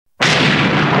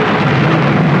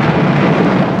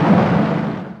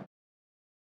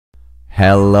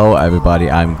Hello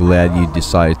everybody, I'm glad you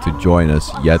decided to join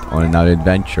us yet on another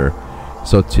adventure.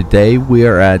 So today we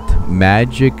are at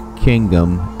Magic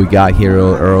Kingdom. We got here a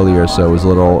little earlier, so it was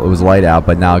light out,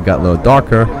 but now it got a little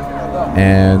darker.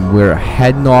 And we're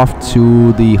heading off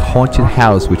to the haunted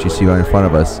house, which you see right in front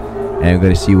of us. And we're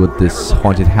going to see what this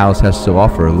haunted house has to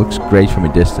offer. It looks great from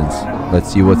a distance.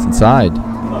 Let's see what's inside.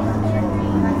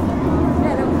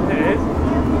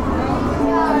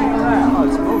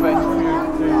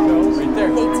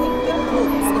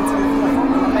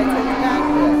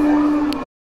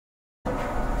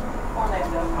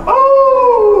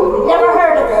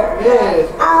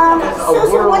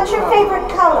 Susan, what's your favorite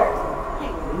color?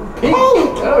 Pink.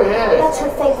 Oh, yeah. That's her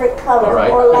favorite color. All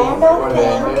right. Orlando,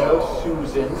 pink.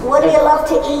 Susan. What do you love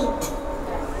to eat?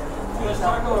 Pizza.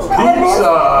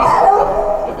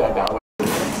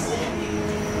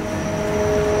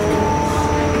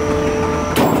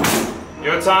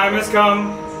 Your time has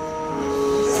come.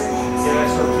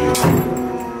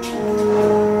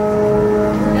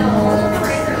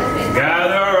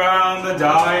 Gather around the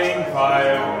dying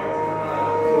fire.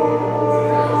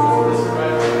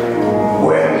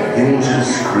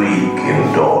 Hinges creak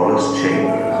in doorless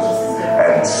chambers,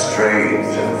 and strange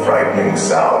and frightening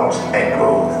sounds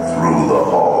echo through the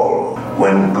hall.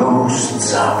 When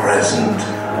ghosts are present,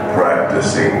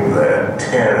 practicing their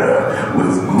terror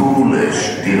with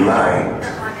ghoulish delight.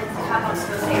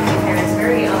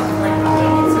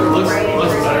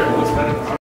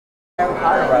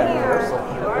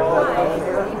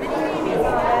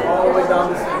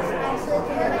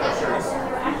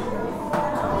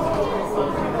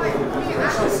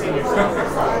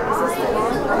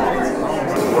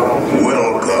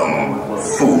 Welcome,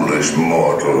 foolish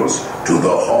mortals, to the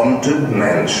Haunted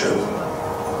Mansion.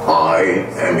 I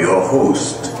am your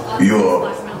host,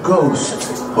 your ghost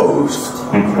host.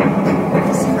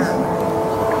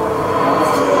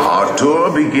 Our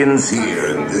tour begins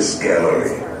here in this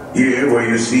gallery. Here where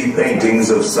you see paintings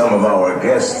of some of our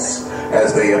guests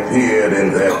as they appeared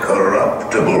in their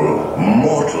corruptible,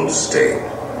 mortal state.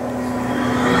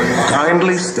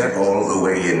 Kindly step all the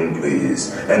way in,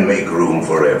 please, and make room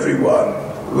for everyone.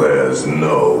 There's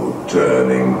no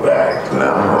turning back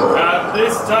now. At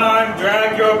this time,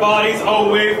 drag your bodies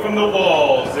away from the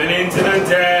walls and into the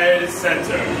dead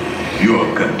center. Your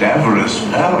cadaverous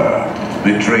pallor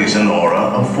betrays an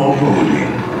aura of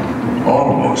foreboding,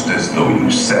 almost as though you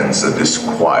sense a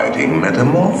disquieting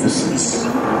metamorphosis.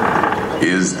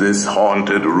 Is this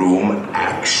haunted room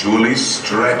actually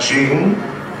stretching?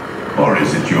 Or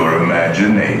is it your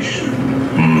imagination?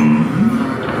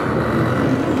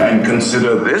 And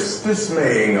consider this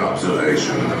dismaying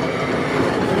observation.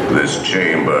 This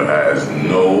chamber has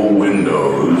no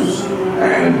windows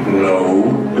and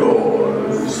no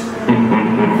doors.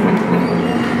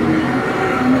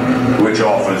 Which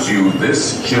offers you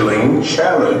this chilling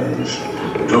challenge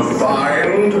to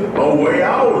find a way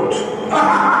out.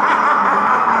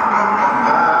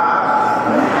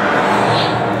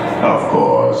 Of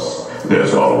course,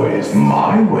 there's always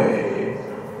my way.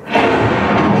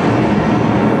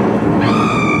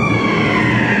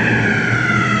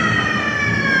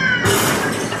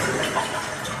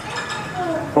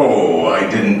 Oh, I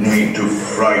didn't mean to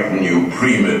frighten you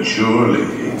prematurely.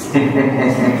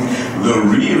 The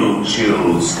real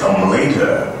chills come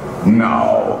later.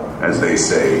 Now, as they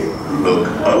say, look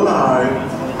alive.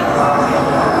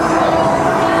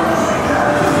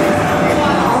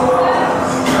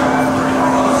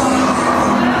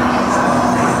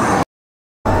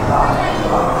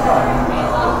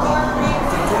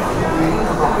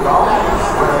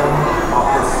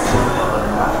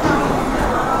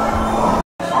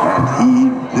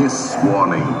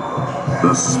 Warning,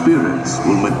 the spirits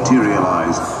will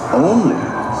materialize only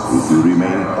if you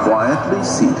remain quietly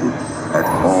seated at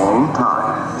all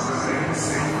times.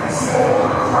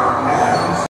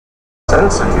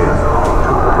 Sensitive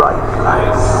to bright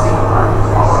lights.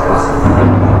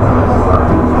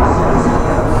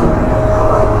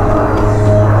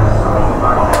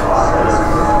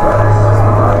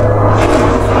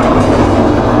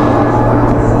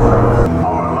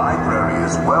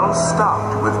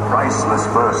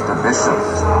 First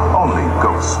editions, only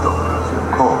ghost stories,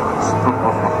 of course,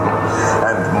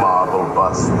 and marble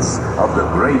busts of the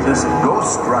greatest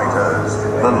ghost writers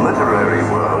the literary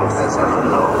world has ever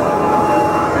known.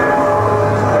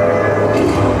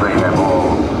 They have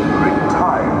all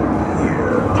retired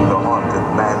here to the Haunted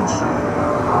Mansion.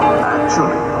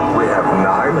 Actually, we have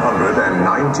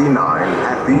 999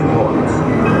 happy haunts,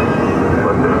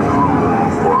 but there's room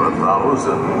for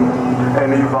 1,000.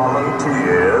 Any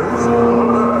volunteers?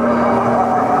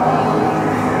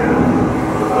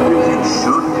 If you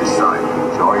should decide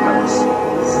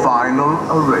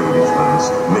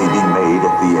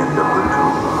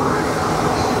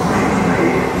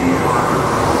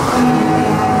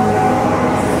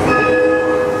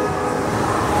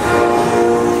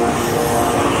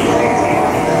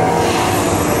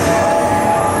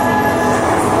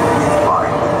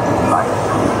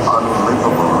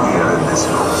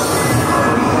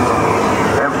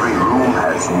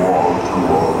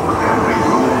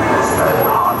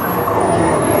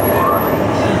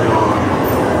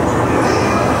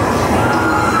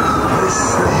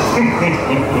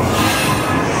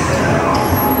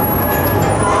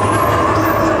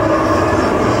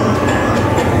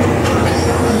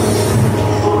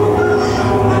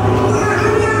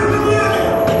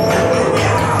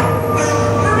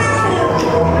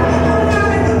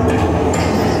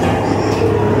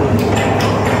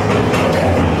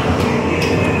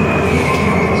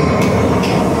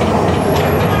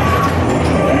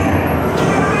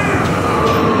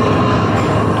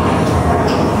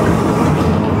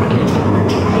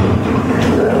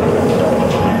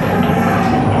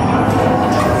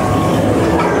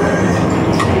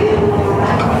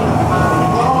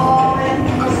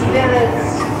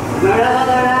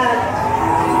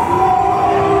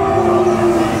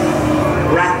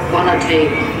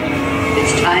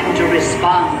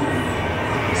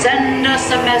Send us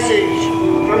a message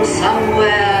from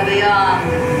somewhere beyond.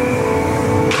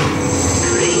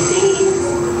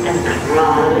 Creepies and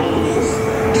crawlies,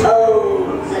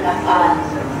 toads and a fun.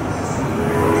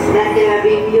 Let there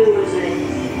be music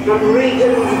from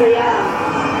regions beyond.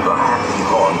 The happy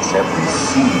haunts have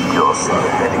received your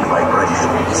sympathetic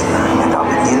vibrations and are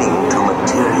beginning to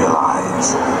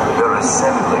materialize. They're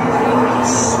assembling,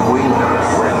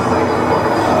 swing-friendly,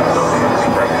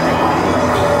 unexpected.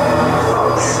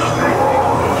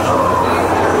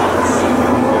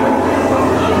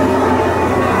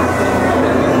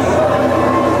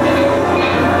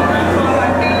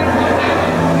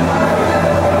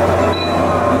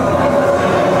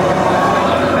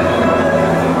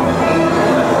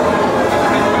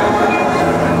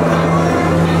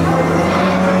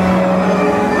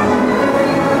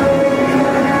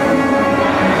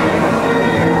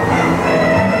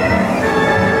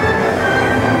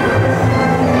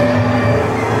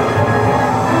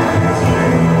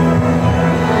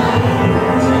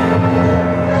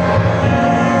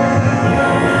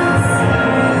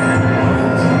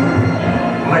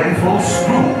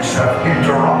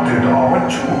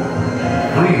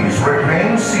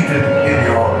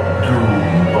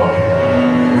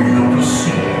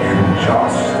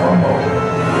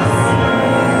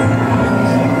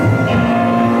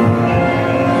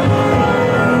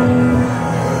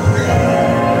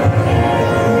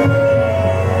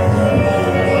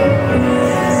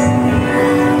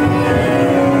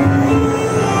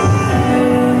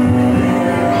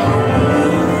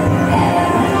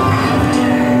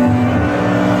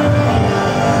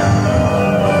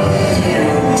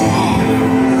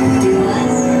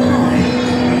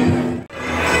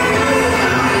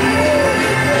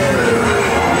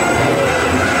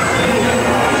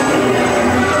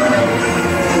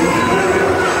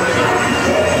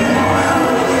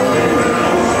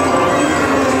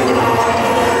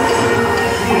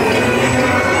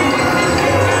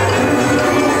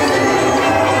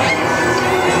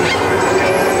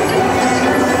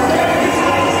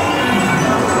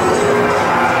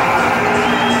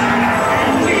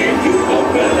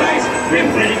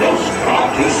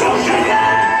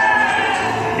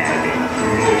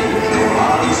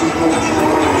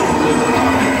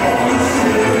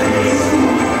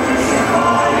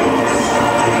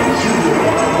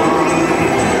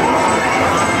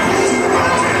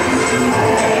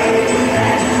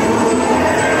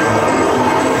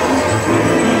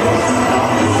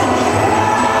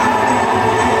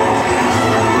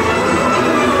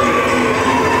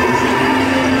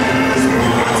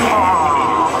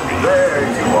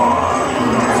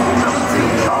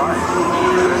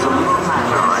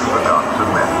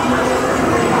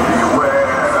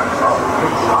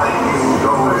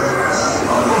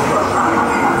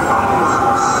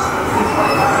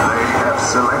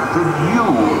 selected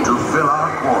you to fill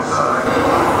our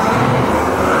quota.